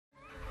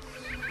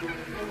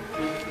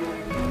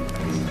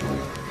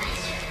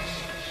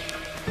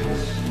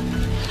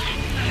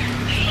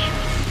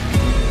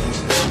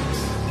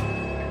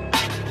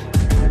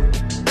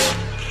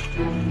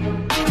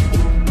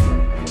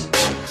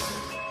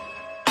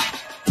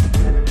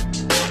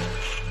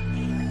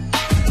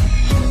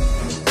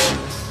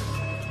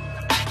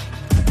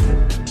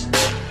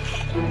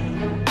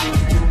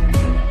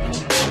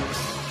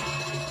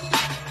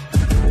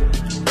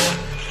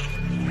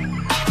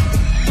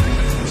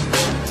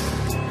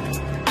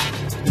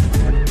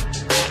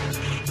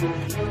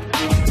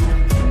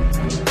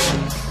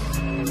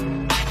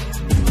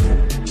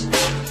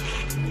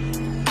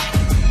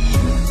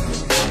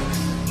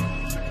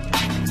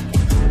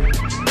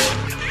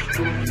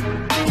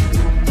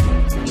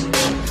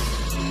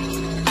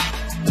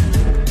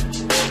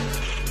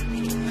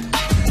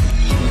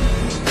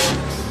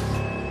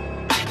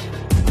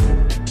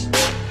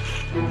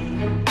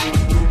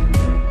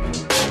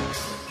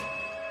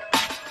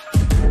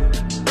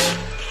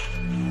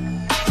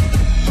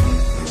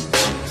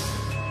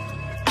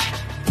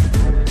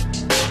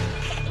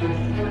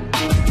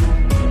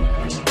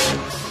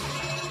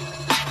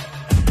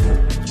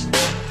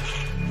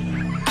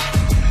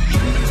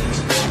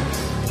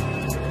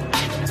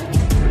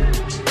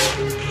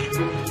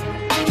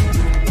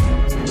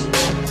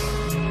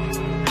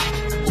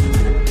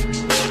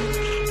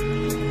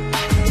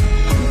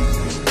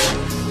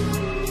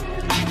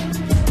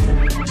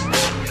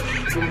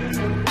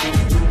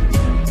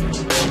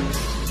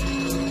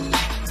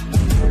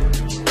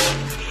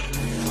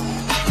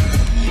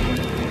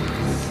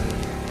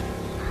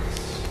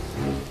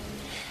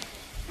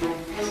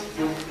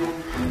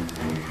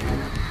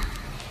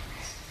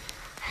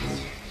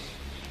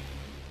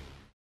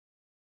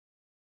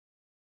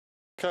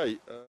Okay.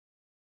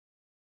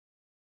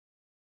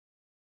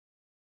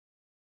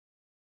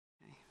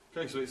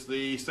 Okay, so it's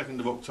the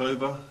 2nd of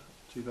October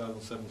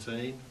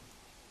 2017,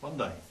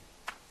 Monday,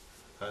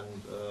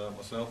 and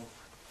myself,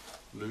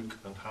 Luke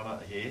and Hannah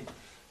are here,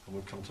 and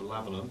we've come to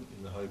Lavenham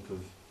in the hope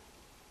of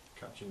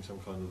catching some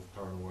kind of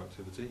paranormal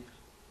activity.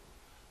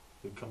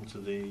 We've come to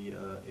the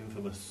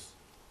infamous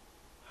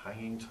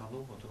hanging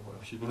tunnel, I don't know what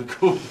else you want to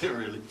call it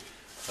really,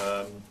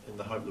 in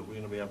the hope that we're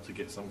going to be able to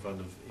get some kind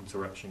of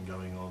interaction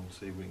going on,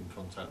 see if we can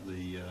contact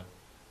the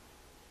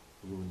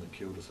woman that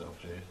killed herself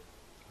here.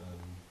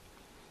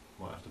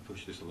 Might have to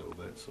push this a little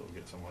bit, sort of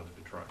get some kind of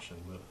interaction,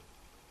 but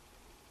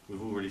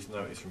we've already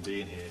noticed from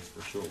being here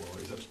for a short while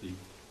it's actually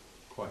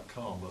quite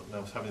calm. But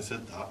now, having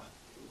said that,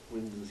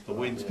 the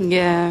wind's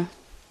yeah.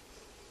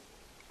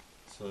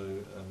 So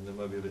there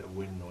may be a bit of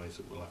wind noise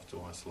that we'll have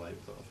to isolate,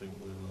 but I think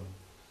we'll.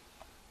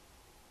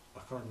 I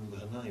can't remember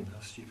her name.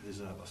 How stupid is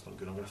that? That's not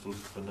good. I'm going to have to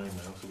look up her name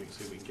now so we can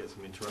see if we can get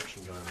some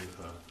interaction going with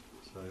her.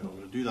 So I'm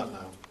going to do that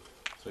now.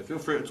 So feel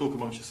free to talk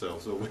amongst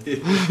yourselves. Or we're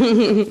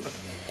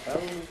How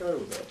long ago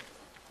was that?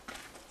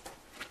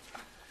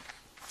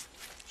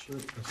 Sure, I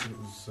think it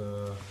was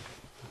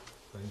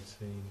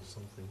 18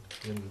 something.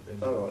 End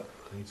Oh, right.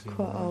 18,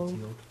 Quite 90 old.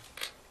 odd.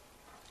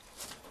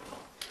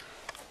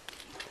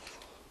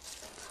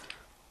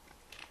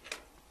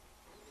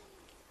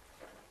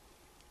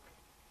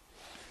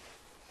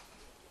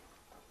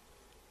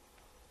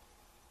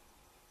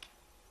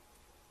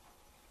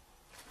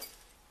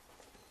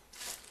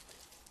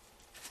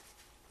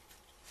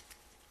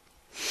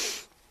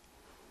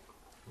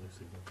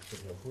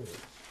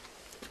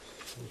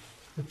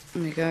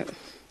 There you go.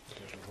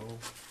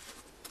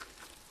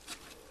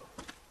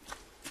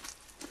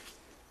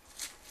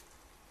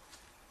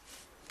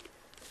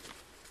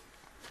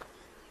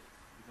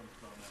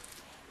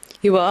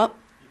 You what?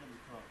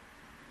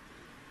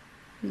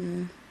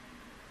 Yeah.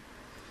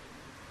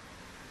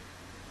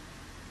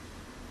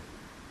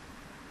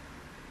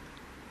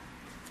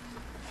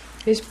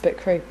 It's a bit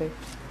creepy.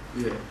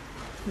 Yeah.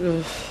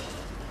 Ugh.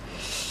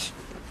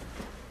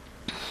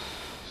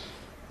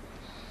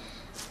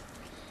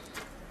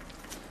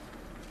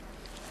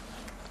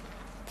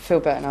 I feel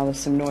better now there's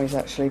some noise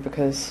actually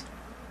because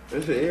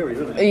It's a bit eerie,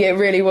 isn't it? yeah, it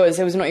really was.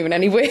 There was not even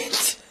any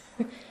wind.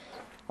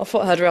 I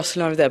thought I heard a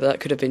rustling over there, but that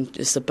could have been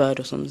just a bird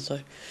or something.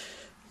 So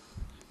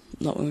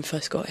not when we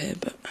first got here,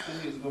 but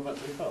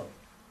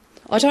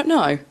I don't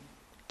know.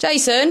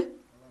 Jason.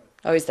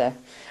 Oh, he's there.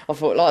 I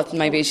thought like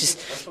maybe it's just.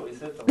 That's what he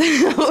said.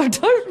 Oh,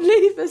 don't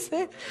leave us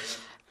there.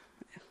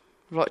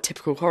 Like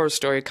typical horror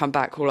story, come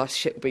back, all our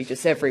shit would be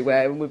just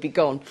everywhere and we'd be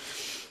gone.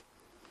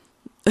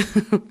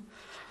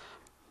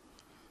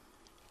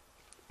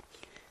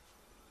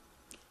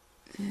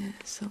 Yeah,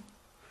 so.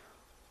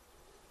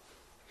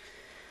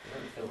 I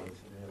don't film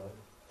anything here, though.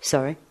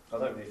 Sorry? I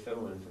don't really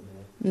film anything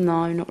here.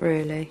 No, not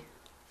really.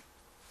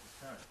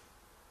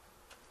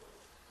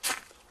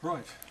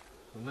 Right.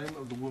 The name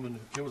of the woman who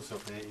killed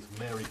herself here is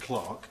Mary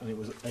Clark, and it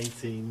was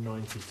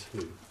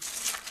 1892.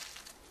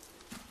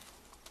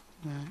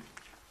 Right.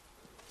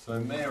 So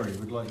Mary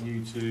would like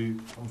you to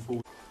come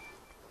forward.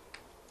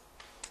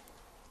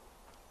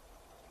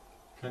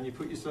 Can you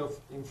put yourself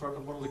in front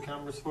of one of the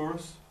cameras for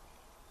us?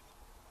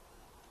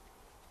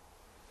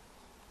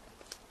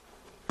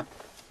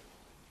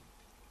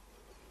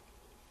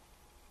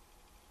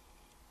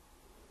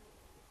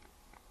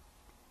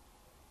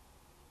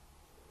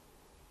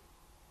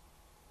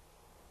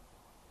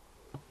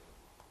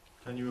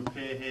 Can you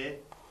appear here?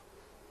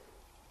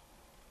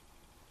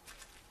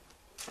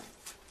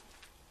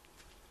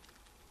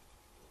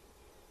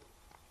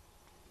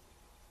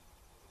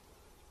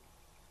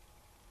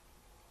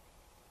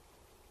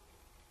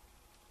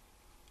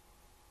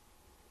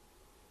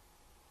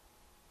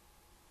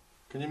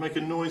 Can you make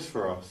a noise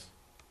for us?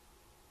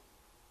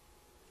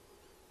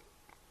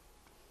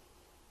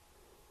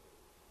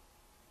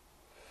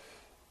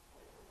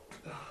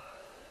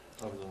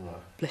 Other than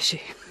that. Bless you.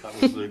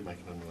 That was Luke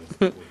making a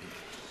noise. It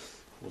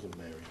wasn't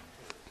Mary.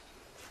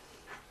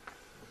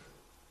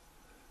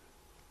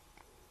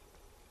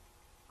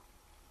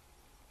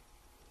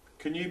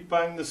 Can you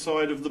bang the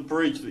side of the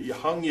bridge that you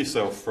hung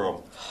yourself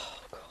from? Oh,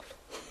 God.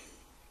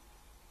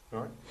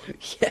 Alright?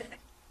 Yeah.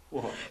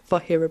 What? If I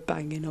hear a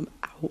banging, I'm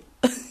out.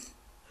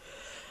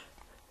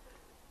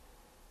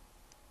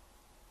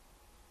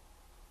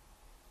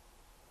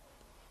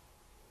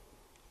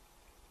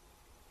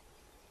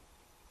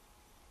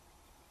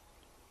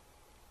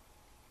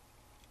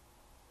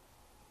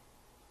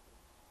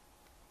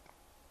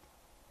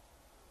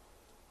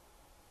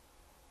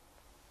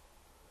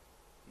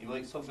 You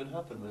make something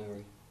happen,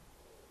 Mary.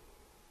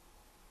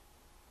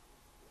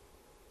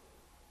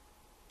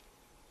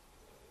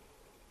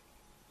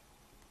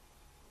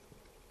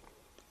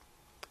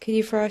 Can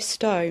you throw a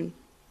stone?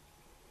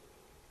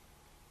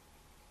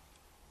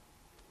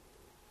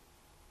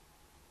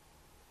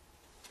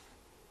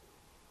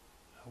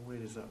 How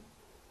weird is that?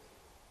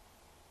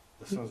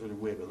 That sounds really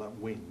weird, but that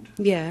wind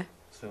Yeah.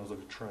 sounds like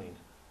a train.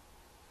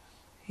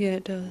 Yeah,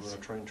 it We're on does. a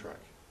train track.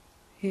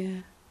 Yeah.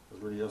 It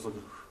really does like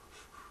a...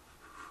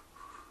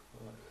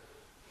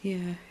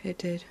 Yeah, it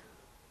did.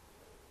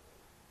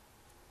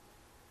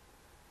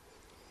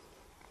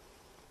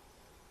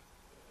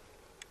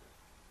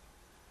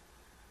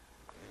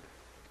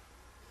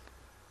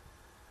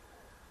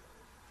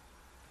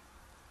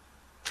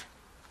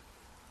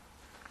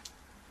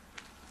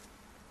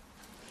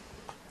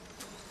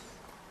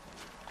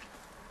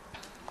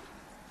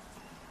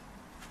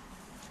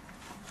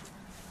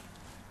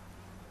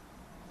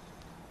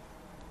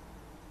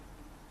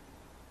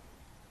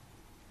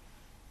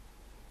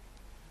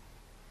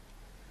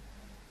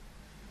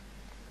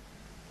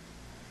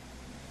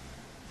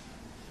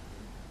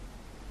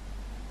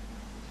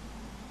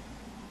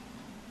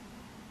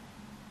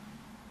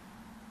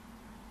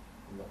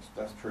 And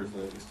that's proof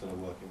that it's still a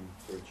working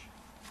fridge.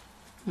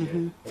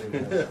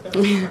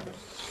 Mhm.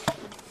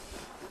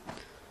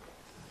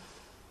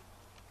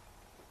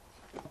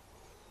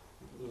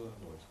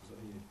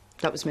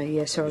 That was me,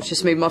 yeah, sorry, I was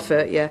just moving my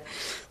foot, yeah.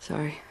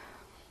 Sorry.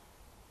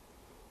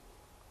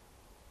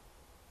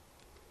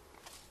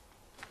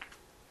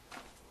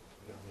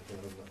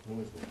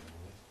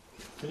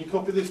 Can you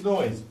copy this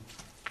noise?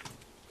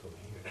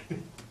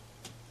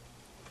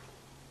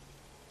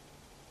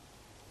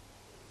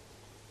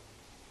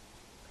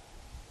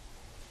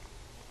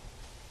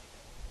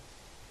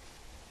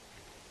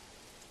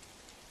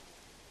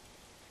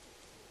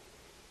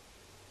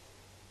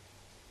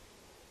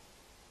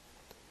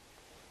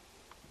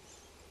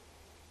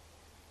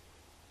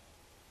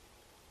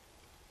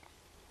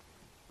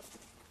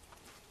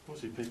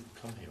 Obviously people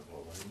come here a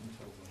lot,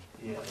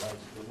 don't they? Yeah, that's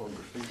the one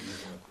graffiti,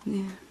 isn't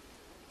it? Yeah.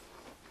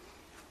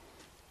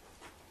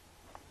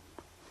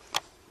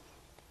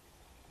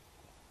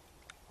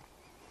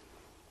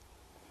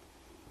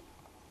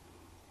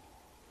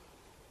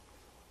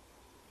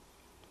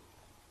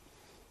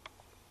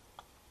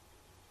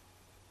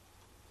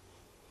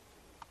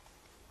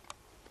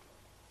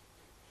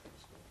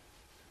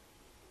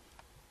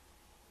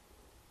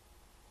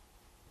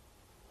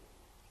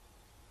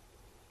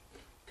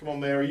 Come on,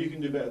 Mary, you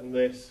can do better than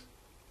this.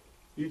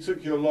 You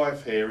took your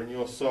life here and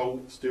your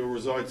soul still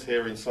resides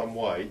here in some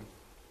way,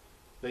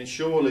 then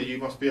surely you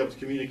must be able to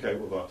communicate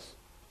with us.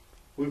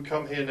 We've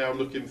come here now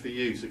looking for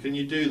you, so can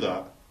you do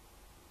that?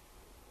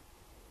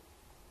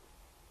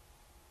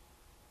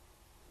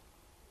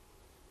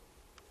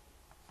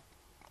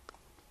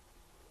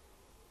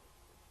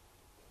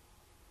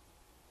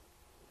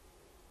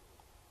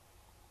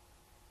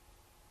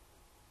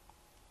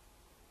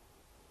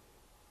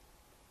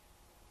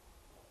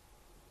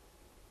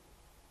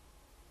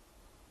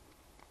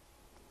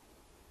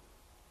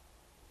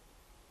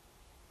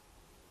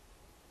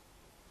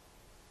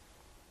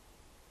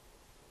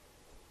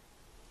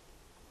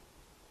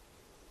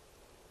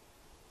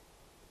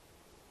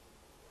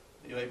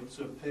 Are you able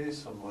to appear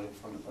somewhere in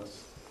front of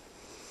us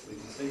so we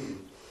can see you?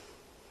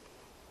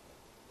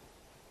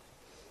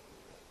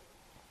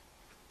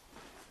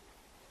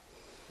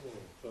 Oh,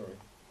 sorry.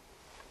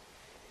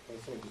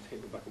 Something just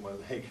hit the back of my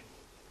leg.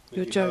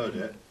 You're You joking.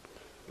 heard it.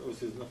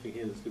 Obviously there's nothing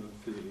here that's going to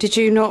physically... Did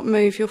you not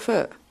move your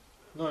foot?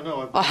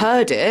 No, I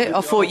heard it.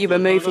 I thought you were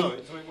moving. No,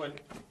 something went...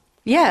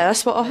 Yeah,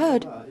 that's what I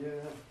heard. Yeah.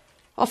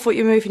 I thought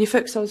you were moving your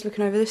foot because I was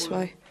looking over this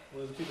way.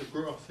 Well, there's a bit of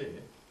grass here.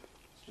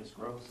 It's just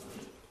grass,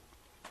 isn't it?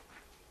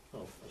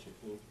 Oh, actually,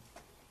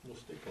 we'll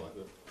stick like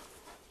that.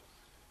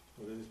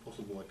 Well, it is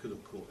possible I could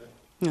have caught it.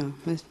 No.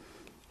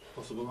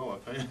 Possible,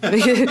 oh,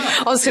 okay.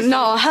 I was gonna,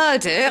 no, I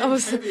heard it. I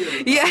was,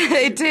 yeah,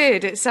 it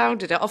did. It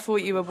sounded it. I thought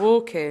you were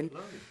walking. No.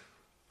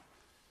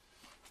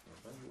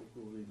 Okay,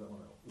 we'll leave that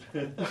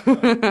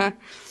one out.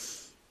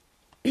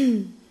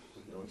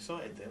 I'm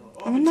excited then.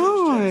 Oh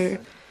no.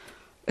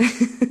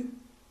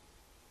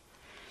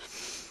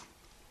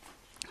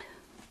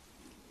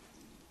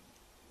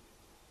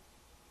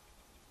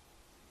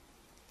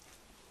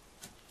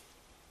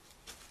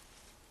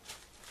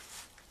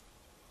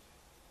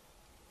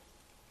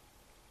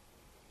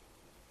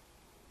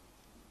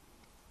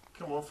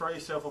 Come on, throw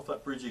yourself off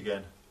that bridge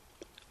again.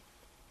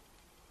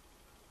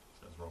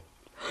 Sounds wrong.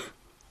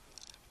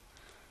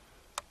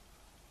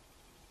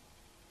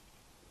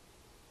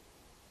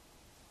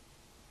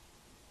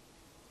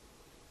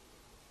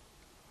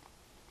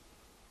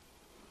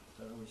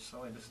 Don't know which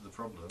side, this is the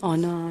problem. I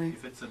know.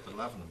 If it's at the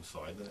Lavenham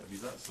side, then it'd be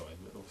that side,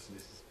 but obviously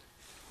this is...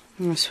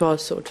 That's why I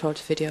sort of tried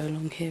to video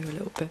along here a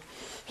little bit.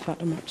 In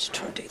fact, I might just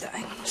try to do that.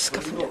 Hang on, Have you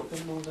scuffle got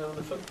them all down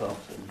the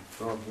footpath and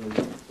rather than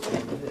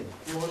over here?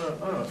 Well, I don't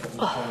know, that's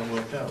what I'm trying to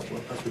work out.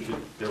 Well, perhaps we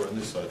should go on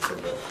this side for a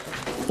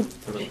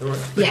bit.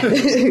 Correct?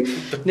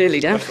 Yeah, nearly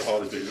down. That's the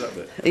hardest bit, is that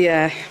bit?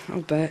 Yeah,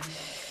 I'll bet.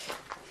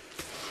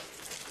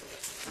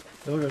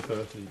 I'll go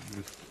first, you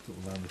just sort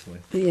of land this way.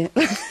 Yeah.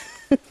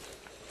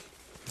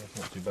 That's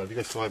not too bad. If you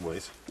go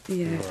sideways, Yeah.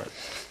 you're all right.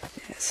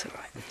 Yeah, it's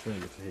alright. It's really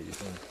good to hit your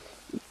phone.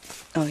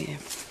 Oh, yeah.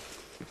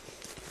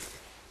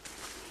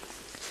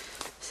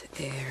 It's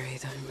eerie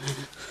though, man.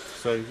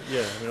 So,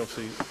 yeah, I mean,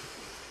 obviously,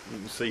 you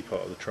can see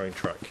part of the train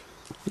track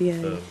Yeah.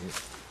 up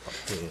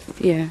here,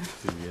 Yeah.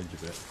 see the edge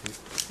of it.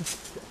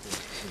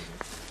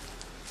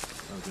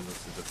 And then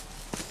obviously the,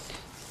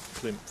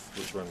 plinth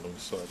which ran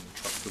alongside and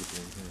trucks would have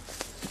been here.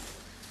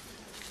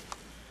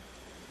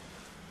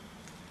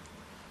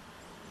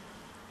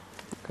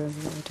 goes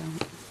all the way down.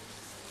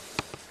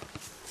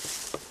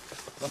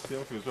 That's the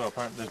other thing as well.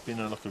 Apparently there's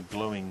been like a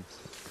glowing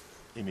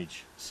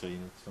image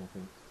seen of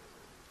something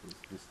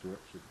this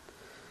direction.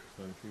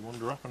 So if you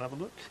wander up and have a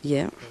look.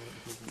 Yeah.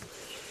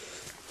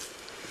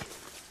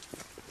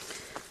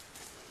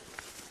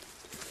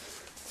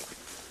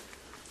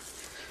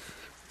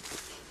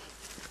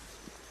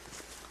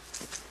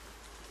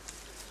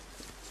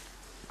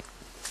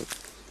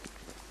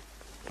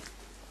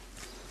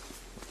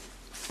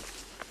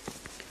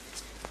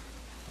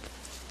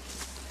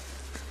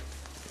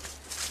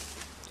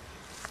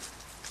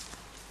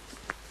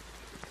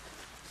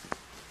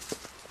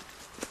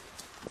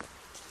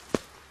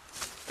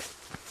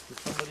 Is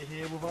somebody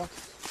here with us?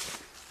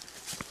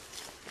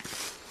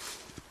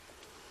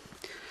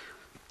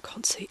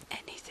 Can't see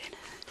anything.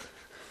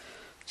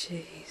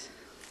 Jeez.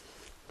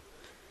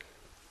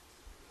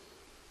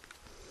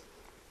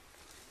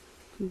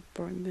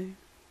 Bright moon.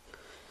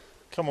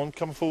 Come on,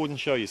 come forward and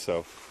show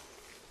yourself.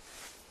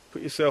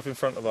 Put yourself in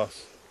front of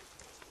us.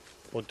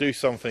 Or do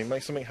something,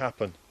 make something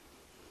happen.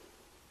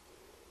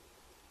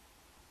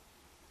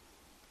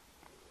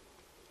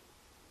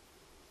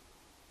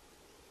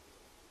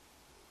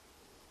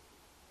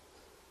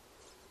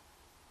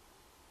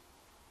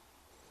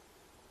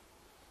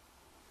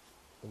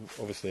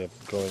 Obviously a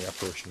glowing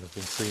apparition has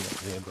been seen up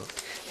here,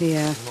 but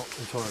Yeah. I'm not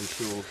entirely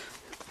sure.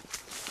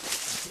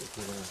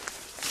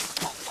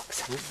 Oh,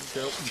 fuck's sake.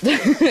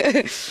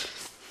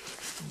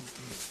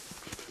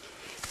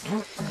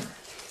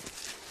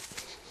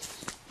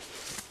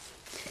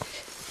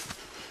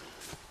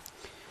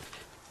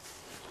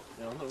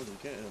 Yeah, I'm not really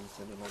getting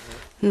anything along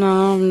here.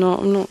 No, I'm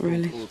not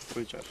really. Or the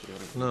fridge actually.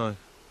 No.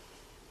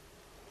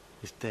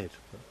 It's dead.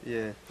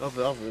 Yeah,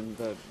 other than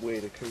the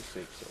weird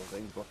acoustic sort of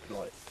thing, black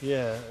light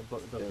Yeah,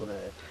 down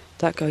there.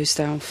 That goes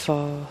down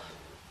far.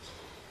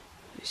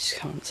 You just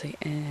can't see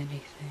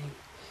anything.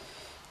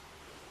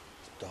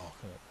 It's dark,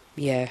 isn't it?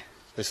 Yeah.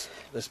 This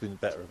been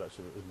better if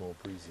actually it was more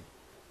breezy.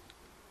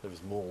 There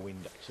was more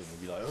wind actually, and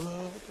you'd be like,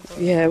 oh, what the fuck?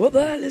 Yeah, what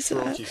the hell is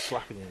that? Branches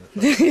slapping you in the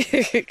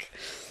face.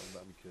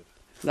 That'd be good.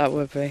 That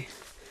would be.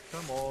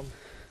 Come on.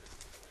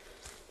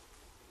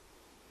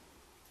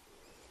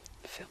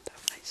 Film that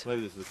place.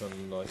 Maybe this is the kind of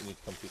night you need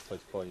to come to this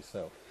place by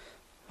yourself.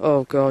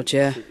 Oh god,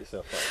 yeah. Shoot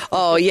yourself up.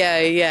 Oh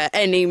yeah.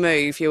 Any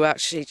move, you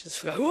actually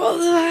just go, what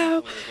the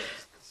hell?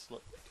 It's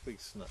like a big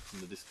snap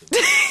from the distance.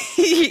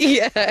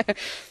 Yeah.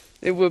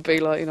 It would be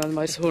like, the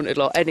most haunted,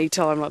 like any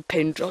time like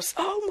pin drops.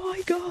 Oh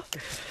my god.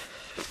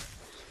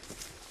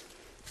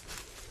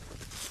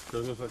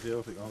 So that's like the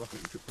other thing. Oh, that's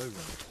what you tripped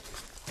over.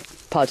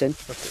 Pardon?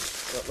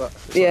 That's it. That.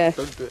 Yeah.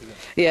 Don't do it again.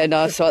 Yeah,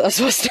 no, that's why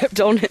I stepped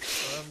on it.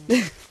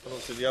 And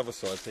also the other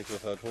side, people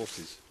have heard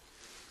horses.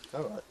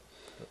 Alright.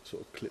 That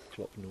sort of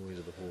clip-clop noise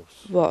of a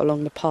horse. What,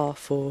 along the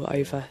path or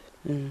over?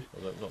 Mm.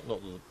 Although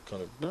not the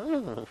kind of...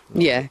 No.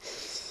 Yeah.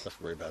 That's a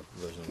very bad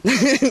version of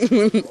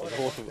it.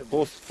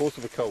 horse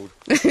of a cold.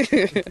 Yeah.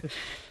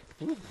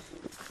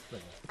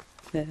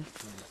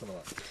 Something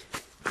like that.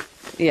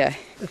 Yeah.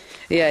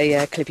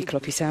 Yeah, clippy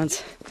cloppy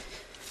sounds.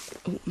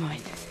 Oh,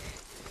 mine.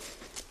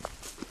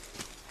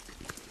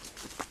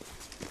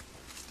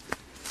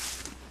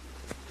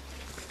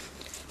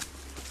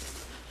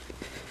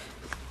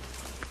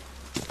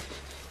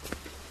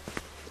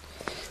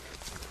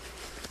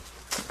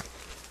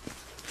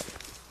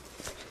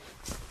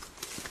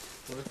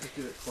 Well, let's just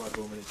give it 5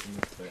 more minutes and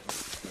move it.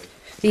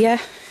 Yeah.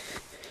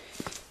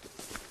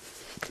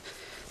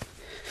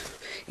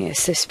 Yeah,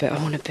 it's this bit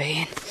I want to be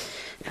in.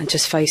 And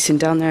just facing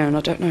down there, and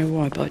I don't know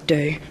why, but I do.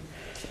 In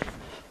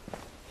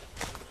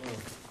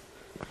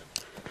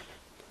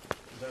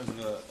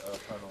terms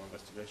of paranormal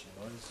investigation,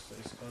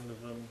 it's kind of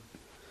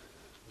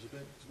it's a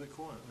bit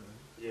quiet,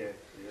 isn't it? Yeah.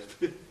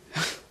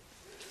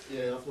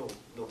 Yeah, I've not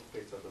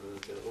picked up on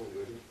anything at all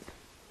really.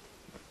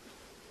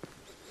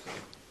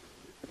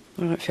 I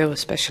don't feel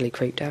especially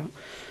creeped out.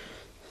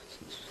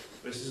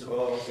 This is, I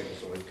think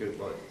it's something good,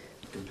 like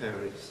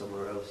comparing it to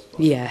somewhere else.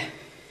 Like Yeah.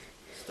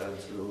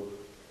 Stanton or...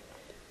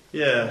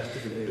 Yeah,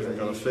 different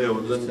kind of feel.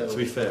 But then, to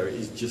be fair, it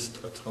is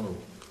just a tunnel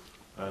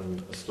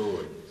and a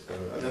story. So,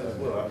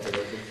 well, I think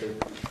I've been to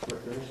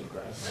recreation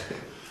grounds.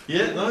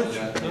 yeah, no,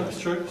 it's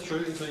true. It's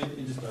true. So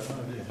you just don't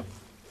know, do you?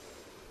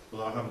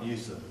 Well, I haven't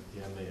used the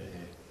ammeter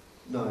here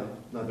No,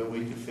 but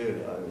we could feel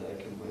it over there,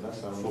 couldn't we?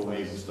 That's how before we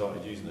even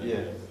started using it.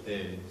 Yeah.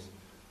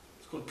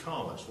 It's called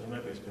calm actually.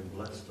 Maybe it's been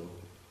blessed, or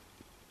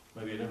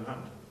maybe it never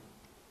happened.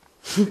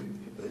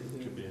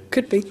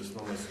 Could be. Just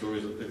one of those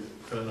stories that people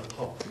fell in a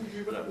pot.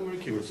 You were that woman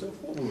who killed herself.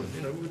 What woman? We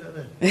were down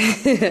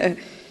there.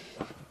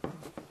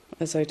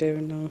 As I do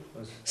in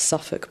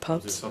Suffolk Was it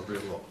pubs. Sudbury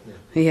a lot?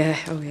 Yeah. Yeah,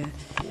 oh yeah.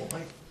 What,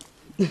 mate?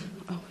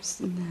 Oh, it's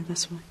in there,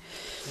 that's why.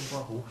 By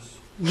a horse.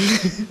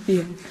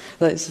 Yeah,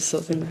 that's the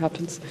sort of thing that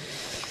happens.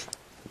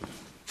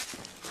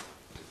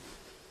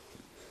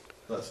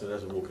 That's it,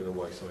 as we're walking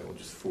away, something will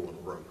just fall on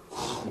the road.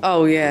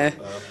 Oh yeah.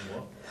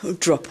 What?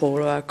 Drop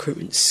all our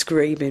equipment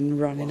screaming,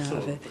 running I out saw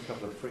of it. a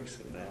couple of freaks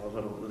in there. I don't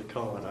know what the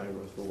car went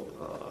over. I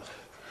thought,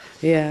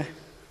 Yeah.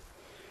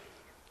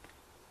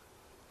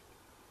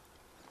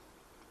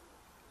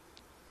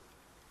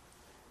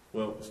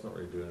 it's not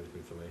really doing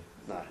anything for me.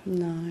 No.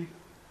 No.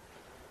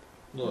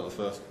 Not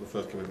like the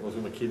first commitment. I was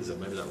with my kids then,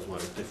 maybe that was why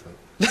it was different.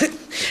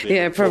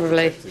 Yeah,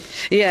 probably.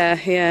 Yeah,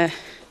 yeah.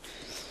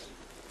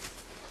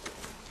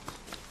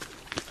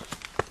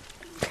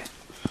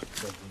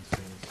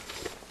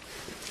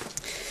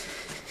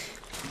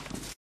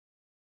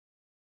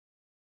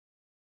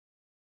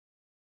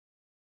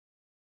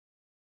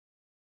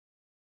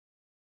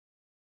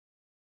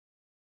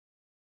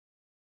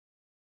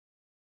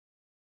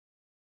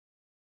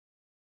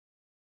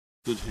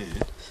 Good here.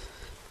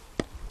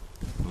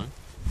 No?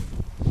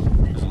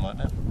 There's a light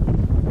now.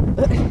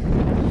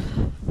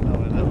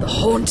 The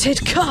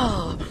haunted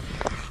car!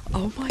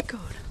 Oh my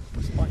god.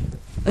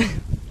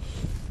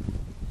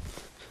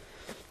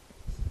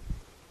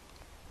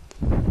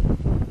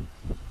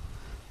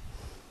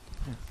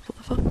 What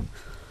the fuck?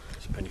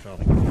 It's a penny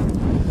farthing.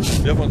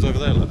 The other one's over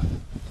there, look.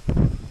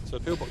 So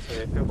pillbox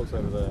here, pillbox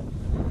over there.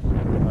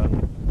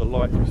 The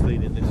light was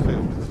seen in this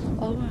field.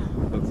 Oh wow.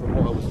 But from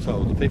what I was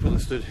told, the people that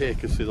stood here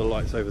could see the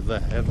lights over there.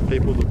 The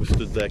people that were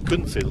stood there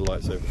couldn't see the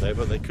lights over there,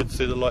 but they could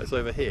see the lights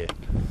over here.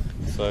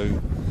 So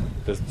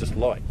there's just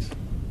lights.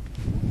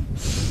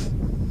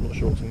 Not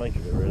sure what to make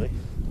of it really.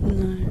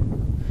 No.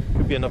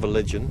 Could be another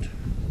legend.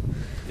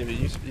 Yeah, but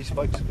you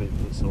spoke to people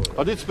that saw it.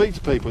 I did speak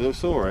to people that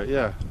saw it,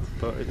 yeah.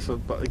 But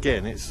but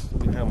again, it's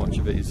how much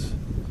of it is,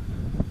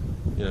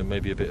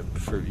 maybe a bit of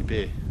fruity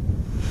beer.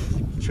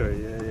 True,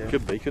 yeah.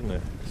 Could be, couldn't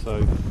it?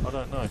 So I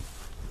don't know.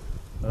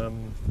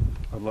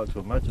 I'd like to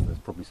imagine there's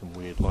probably some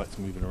weird lights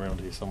moving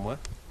around here somewhere.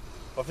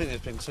 I think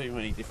there's been too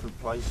many different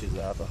places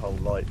that have the whole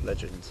light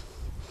legend.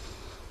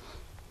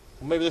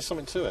 Well, maybe there's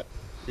something to it.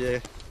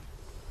 Yeah.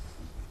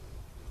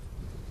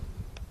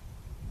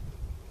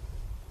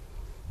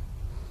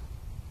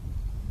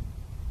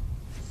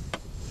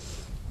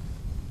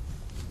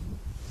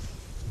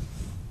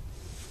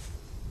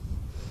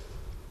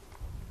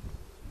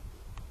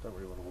 Don't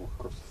really want to walk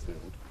across the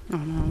field. Oh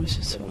no, I was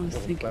just what I was It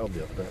wasn't thinking. cloud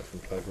the other day, it's been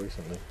cloud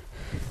recently.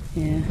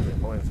 Yeah. A bit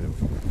minefield.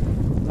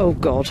 Oh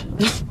god.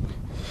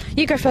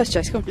 You go first,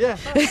 Jace, come on. Yeah.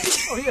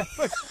 Oh yeah,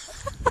 thanks.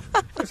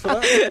 Thanks for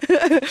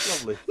that.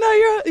 Lovely. No,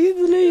 you're the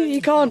lead,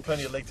 you can't.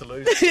 Plenty of leg to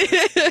lose.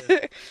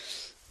 It's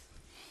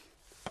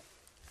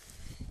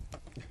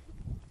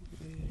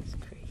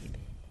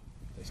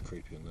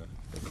creepy in there.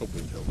 The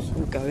cobweb helps.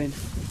 We'll go in.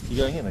 You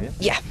going in, are you?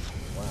 Yeah.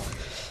 Wow.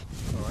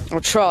 Alright. I'll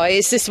try.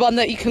 Is this one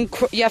that you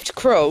have to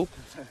crawl?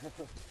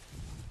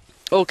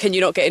 Or can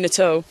you not get in at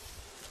all?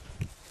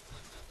 You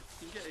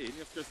can get in, you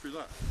have to go through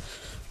that.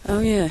 Oh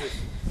yeah.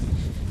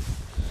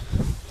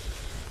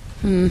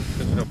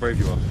 Depends on how brave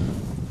you are.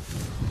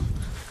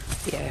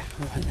 Yeah,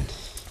 alright then.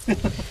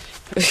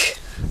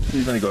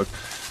 You've only got.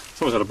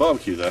 Someone's had a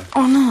barbecue there.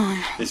 Oh no.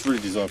 It's really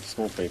designed for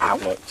small people,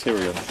 like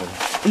Tyrion and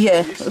things.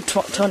 Yeah,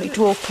 tiny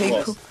dwarf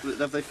people. What?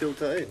 Have they filled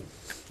that in?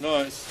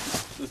 No,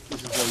 this is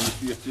why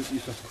you have to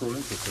crawl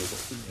into the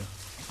toolbox, didn't you?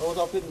 Oh,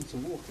 I've been to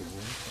walking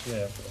one.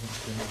 Yeah, but I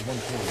think there's one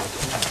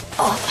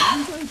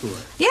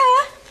toolbox. Yeah.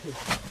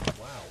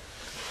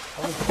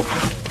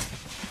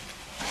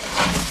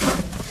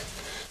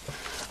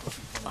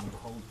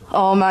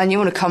 Oh man, you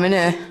want to come in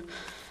here?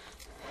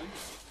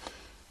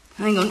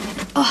 Hang on.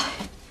 Oh.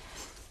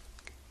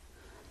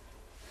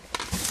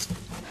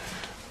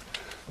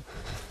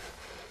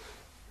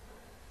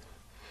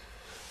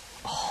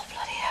 Oh,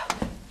 bloody hell.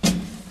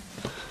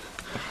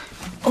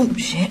 Oh,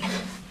 shit.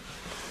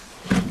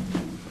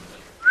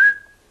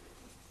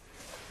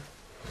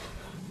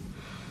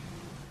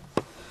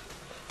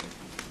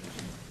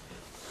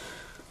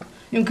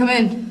 You want to come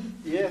in?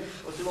 Yeah,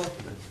 what's it like?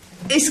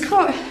 It's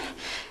quite...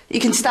 You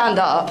can stand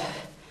up.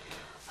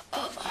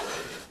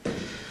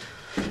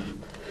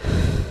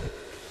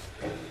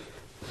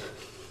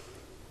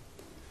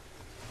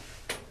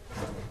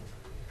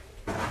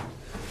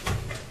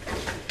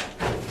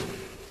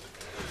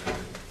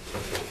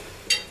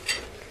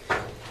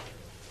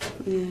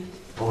 Yeah.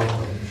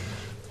 Oh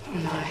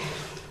no.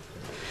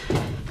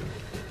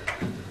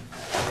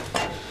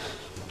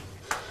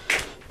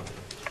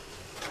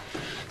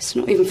 It's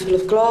not even full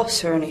of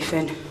glass or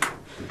anything.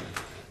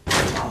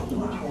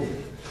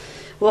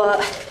 What?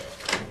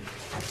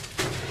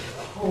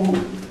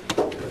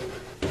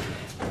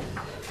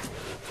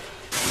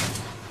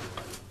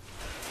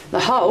 The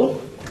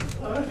hole?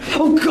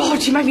 Oh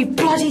God, you made me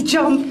bloody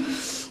jump.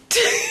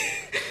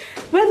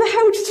 Where the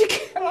hell did you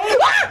get?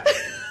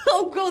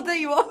 Oh God, there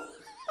you are.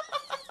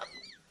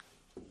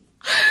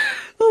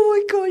 Oh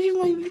my God,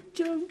 you made me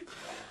jump.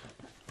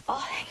 Oh,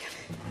 hang on.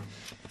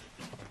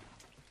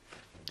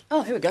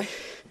 Oh, here we go.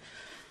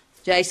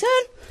 Jason?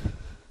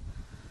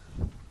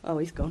 Oh,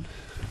 he's gone.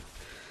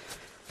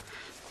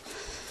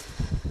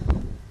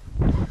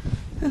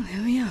 Oh,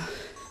 here we are.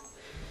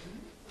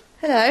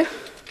 Hello.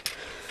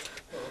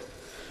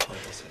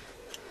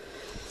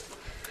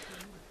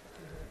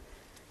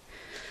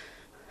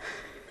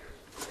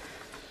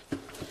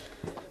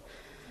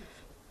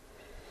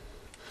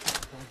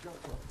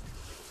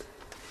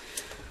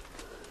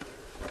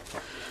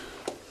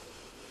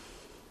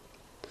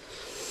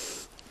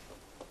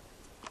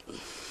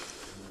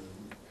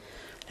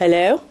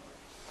 Hello?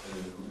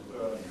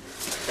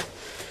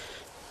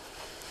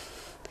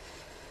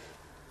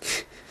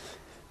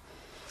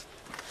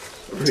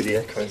 really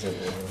echoes in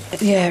there.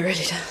 Yeah, it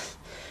really does.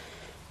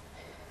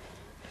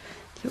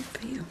 Little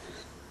beetle.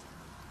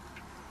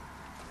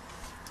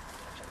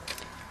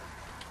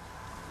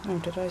 Oh,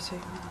 did I see?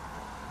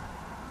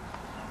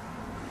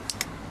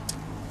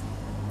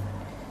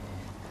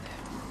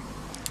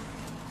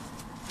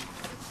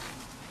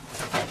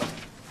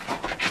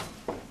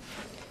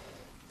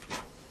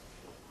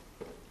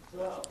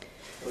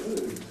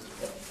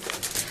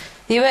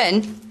 You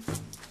in?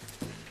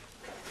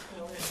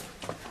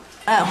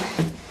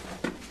 Oh.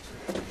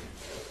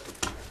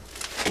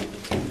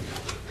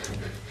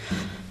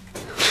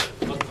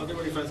 I don't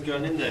really fancy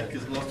going in there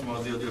because last time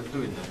I did a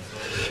poo in there.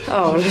 So.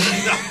 Oh.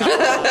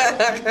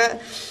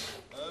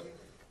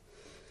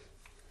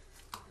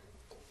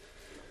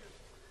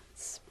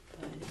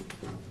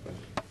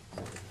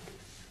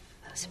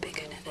 That's a big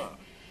one, isn't it?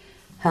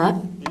 Huh? Are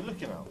you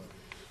looking out there?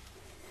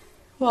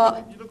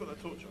 What? You've not got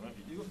that torch on, have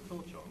you? You got the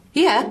torch on?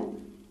 Yeah.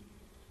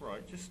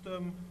 Right, just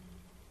oh,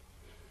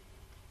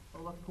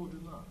 that's called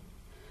in that.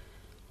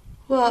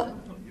 What?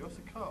 That's not you, that's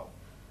the car.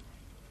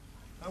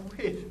 How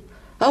weird.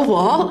 Oh,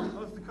 what?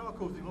 That's the car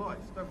causing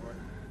lights, don't worry.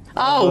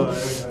 Oh.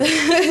 So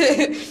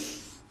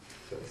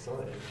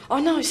exciting. Oh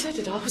no, so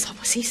did I. I was like,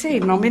 what's he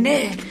saying? And I'm in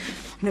here.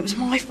 And it was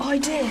my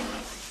idea.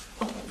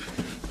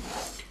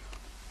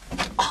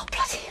 Oh,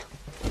 bloody hell.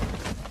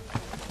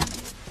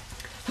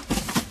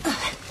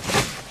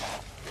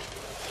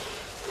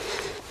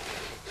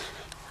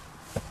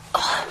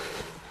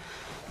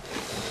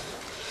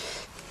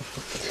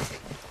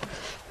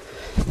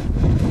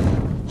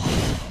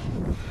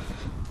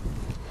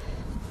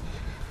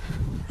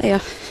 Yeah.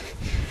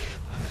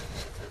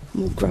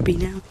 I'm all grubby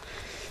now.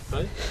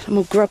 Hey? I'm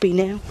all grubby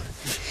now.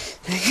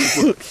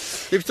 It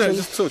was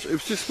just torch. It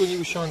was just when you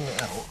were shining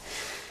it out.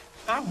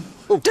 Ow!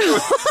 Oh,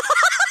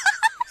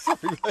 sorry,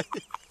 mate.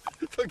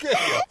 Forget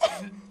it.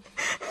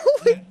 Oh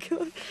my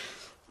god.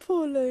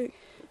 Poor Luke.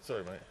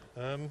 Sorry, mate.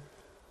 Well,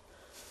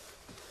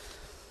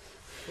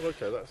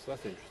 okay, that's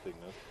interesting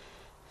now.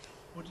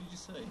 What did you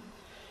say?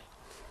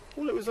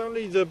 Well, it was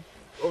only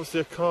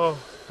obviously a car.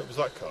 It was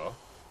that car.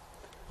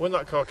 When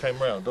that car came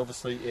round,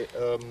 obviously it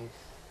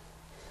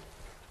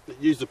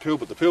used the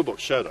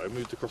pillbox shadow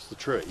moved across the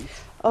tree.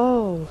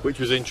 Oh. Which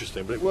was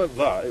interesting, but it weren't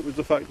that. It was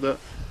the fact that,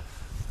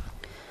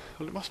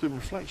 well, it must have been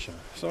reflection.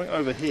 Something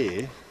over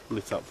here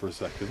lit up for a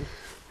second.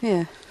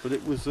 Yeah. But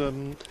it was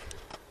red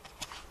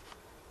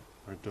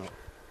dot.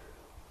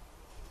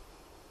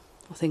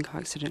 I think I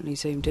accidentally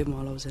zoomed in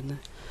while I was in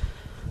there.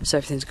 So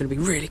everything's going to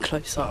be really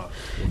close up.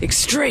 Ah.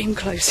 Extreme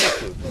close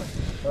up.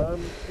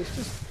 It's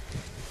just.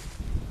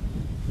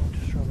 I'm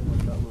just trying to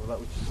work out whether that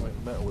was just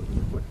something metal that was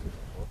reflected.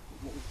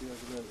 What would be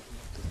over there?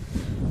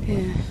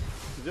 Yeah.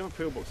 Because the other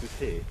pillbox is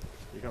here.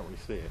 You can't really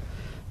see it.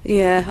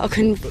 Yeah, I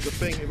can. But the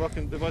thing, if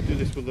I do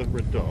this with a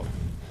red dot,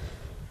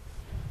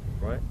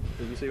 right?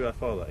 So you see how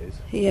far that is,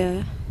 Yeah.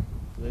 and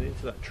then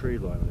into that tree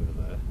line over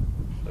there.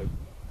 So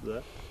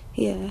there,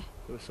 Yeah.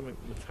 there was something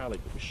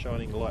metallic that was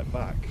shining light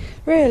back.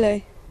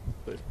 Really?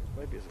 But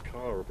maybe it's a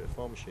car or a bit of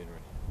farm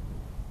machinery.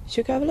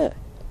 Should we go have a look?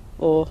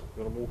 Or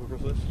You want to walk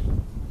across this?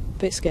 a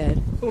bit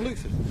scared? Oh,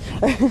 Luke's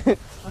I'm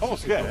not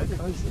scared.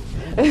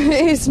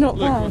 It's not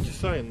Look, I bad. was just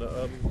saying that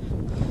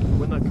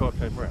when that car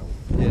came round,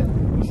 Yeah.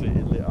 obviously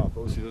it lit up.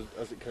 Obviously,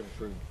 as it came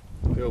through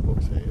the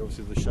pillbox here,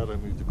 obviously the shadow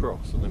moved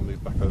across and then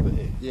moved back over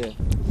here. Yeah.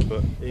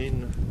 But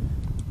in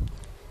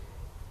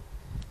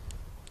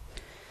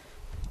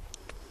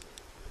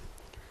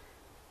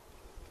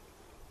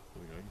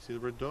there we go. You see the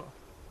red dot?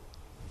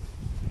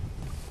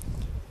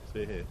 See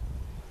it here?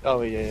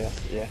 Oh yeah.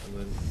 And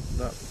then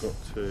that got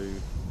to.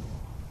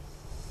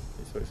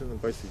 So it's in the,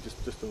 basically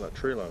just on that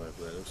tree line over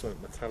there. There was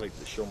something metallic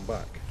that shone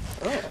back.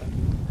 Oh.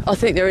 I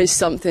think there is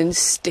something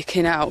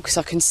sticking out because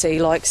I can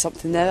see like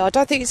something there. I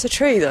don't think it's a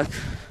tree though.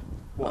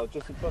 What?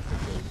 Just a plastic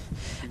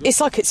tree?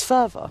 It's like it's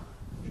further.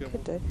 You got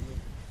Could do.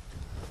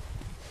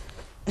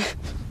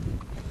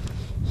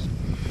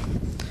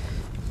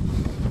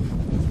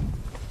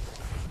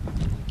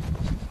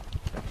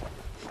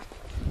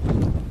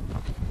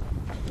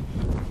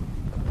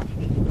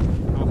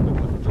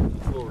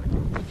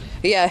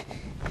 Yeah.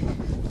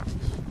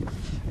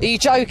 Are you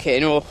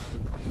joking or?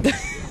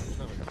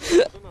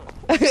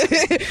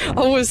 I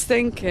was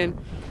thinking.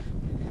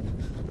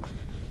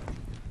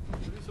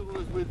 There's all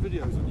those weird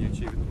videos on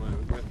YouTube at the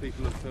moment where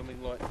people are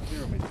filming like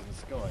pyramids in the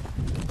sky.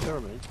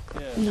 Pyramid?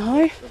 Yeah.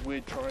 No. A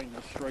weird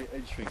triangular straight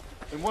edge thing.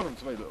 And one of them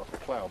to me looked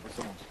like a cloud, but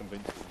someone's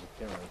convinced it was a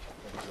pyramid.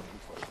 It looks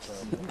like a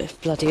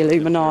cloud. Bloody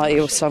Illuminati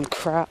or some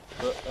crap.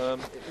 But there's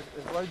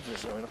loads of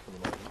it going up at the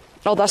moment.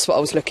 Oh, that's what I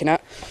was looking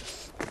at.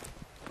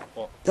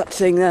 What? That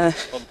thing there.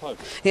 On the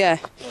post? Yeah.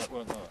 No, it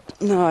weren't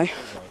that. No. It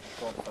was like,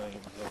 can't say it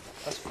was,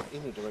 That's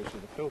in the direction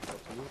of the pillbox,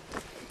 isn't it?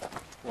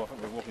 well, I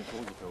think we're walking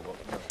towards the pillbox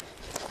now.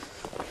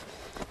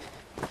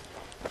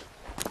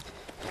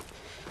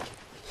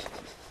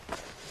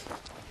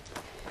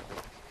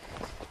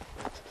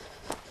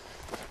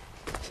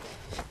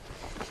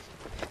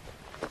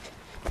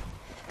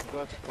 I'm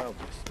glad to cloud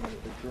this. I'm a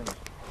little bit drunk.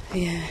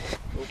 Yeah.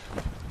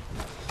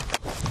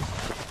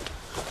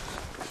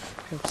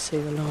 Oh. be able to see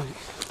the light.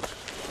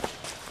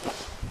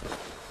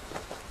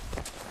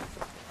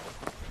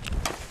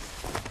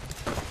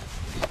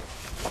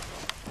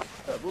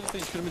 What do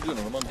you think you're going to be doing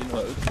on a Monday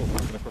night? Who the fuck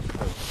walking across the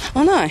road? I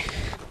know.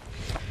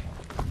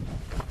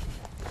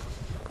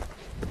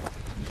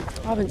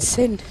 I haven't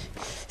seen The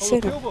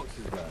it. pillbox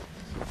is there. I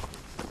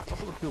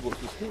thought the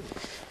pillbox was here.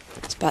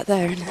 It's back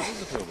there, isn't That it? is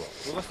the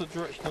pillbox. Well, that's the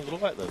direction of the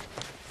light then.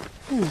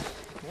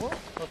 What?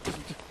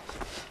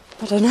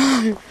 I don't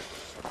know.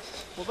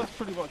 Well, that's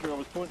pretty much where I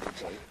was pointing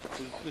to,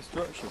 was this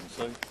direction,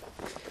 so...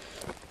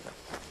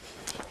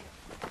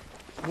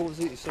 What was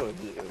it? Sorry.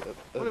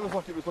 Well, it was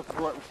like a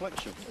bright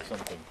reflection or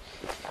something.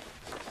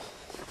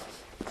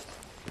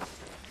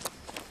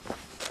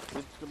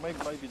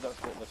 Maybe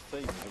that's what they're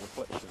seeing, is a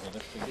reflection and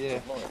everything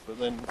is light. But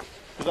then,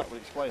 because that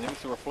would explain, if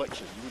it's a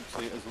reflection, you wouldn't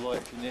see it as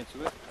light if you're near to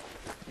it.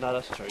 No,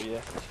 that's true,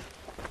 yeah.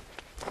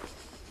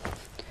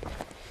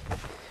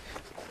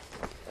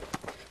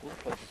 What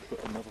place has put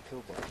another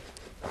pillbox?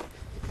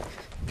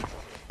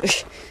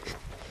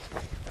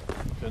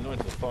 They're annoying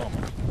to the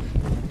farmer.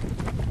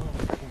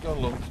 Oh, can go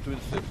along to doing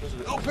the thing,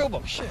 doesn't it? Oh,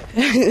 pillbox, shit!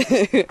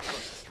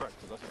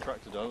 That's a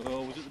tractor done.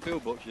 Oh, was it the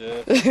pillbox?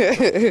 Yeah. 2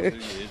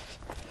 years.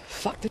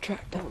 Fuck the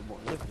tractor.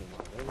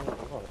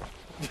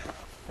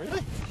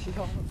 Really?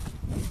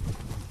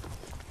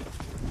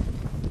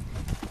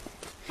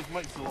 It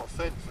makes a lot of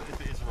sense that if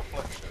it is a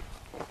reflection.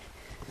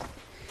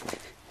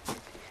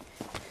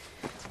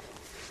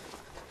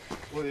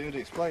 Well, it would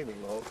explain a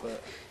lot,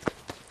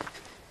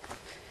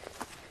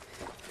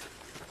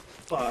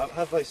 but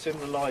have they seen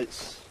the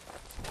lights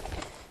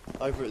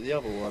over at the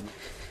other one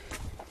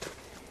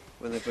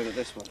when they've been at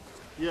this one?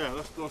 Yeah,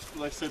 that's what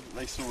they said that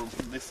they saw them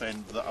from this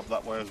end up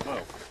that way as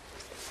well.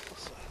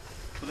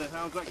 But then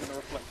how's that going to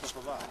reflect off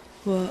of that?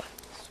 What?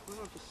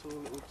 I just saw a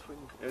little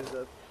twinkle. It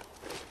was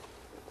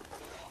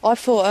I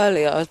thought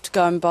earlier,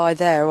 going by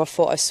there, I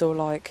thought I saw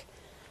like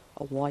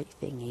a white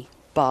thingy.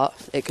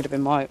 But it could have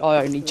been I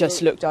only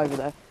just looked over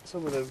there.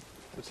 some of the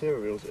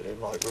materials in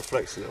it like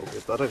reflects a little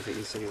bit, but I don't think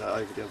you see that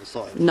over the other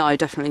side. No,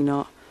 definitely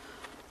not.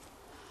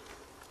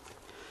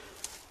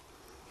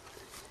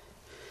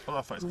 I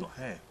love that it's got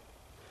hair.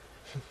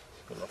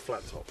 It's got a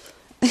flat top.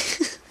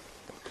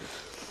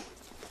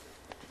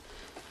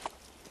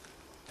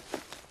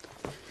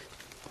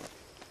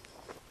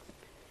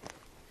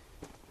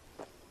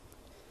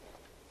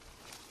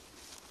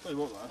 Tell you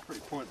what, that's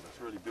pretty pointless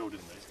really building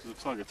these because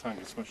the Tiger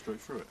tank is smashed straight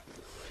through it.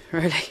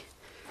 Really?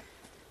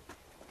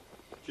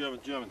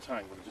 German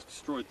tank would have just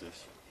destroyed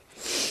this.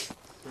 It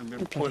would have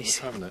been pointless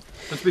having it.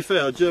 And to be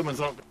fair, Germans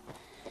aren't.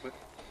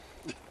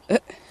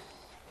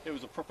 It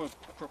was a proper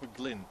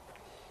glint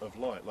of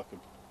light, like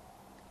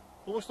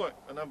almost like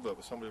an advert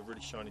with somebody with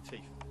really shiny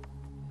teeth.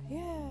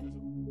 Yeah.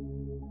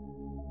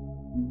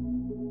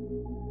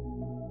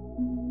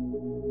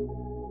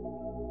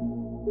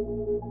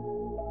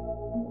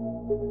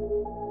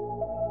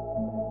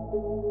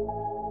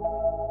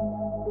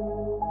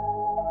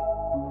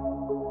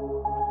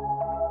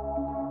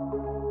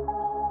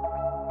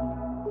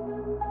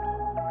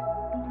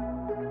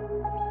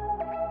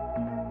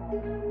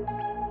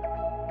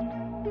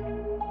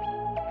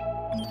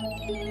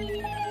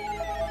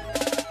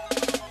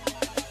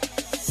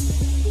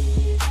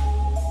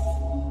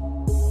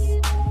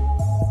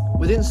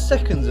 Within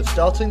seconds of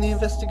starting the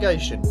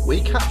investigation,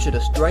 we captured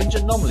a strange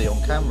anomaly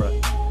on camera.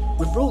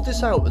 We've ruled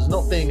this out as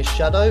not being a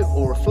shadow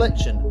or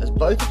reflection, as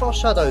both of our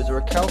shadows are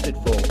accounted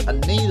for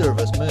and neither of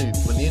us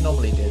moved when the anomaly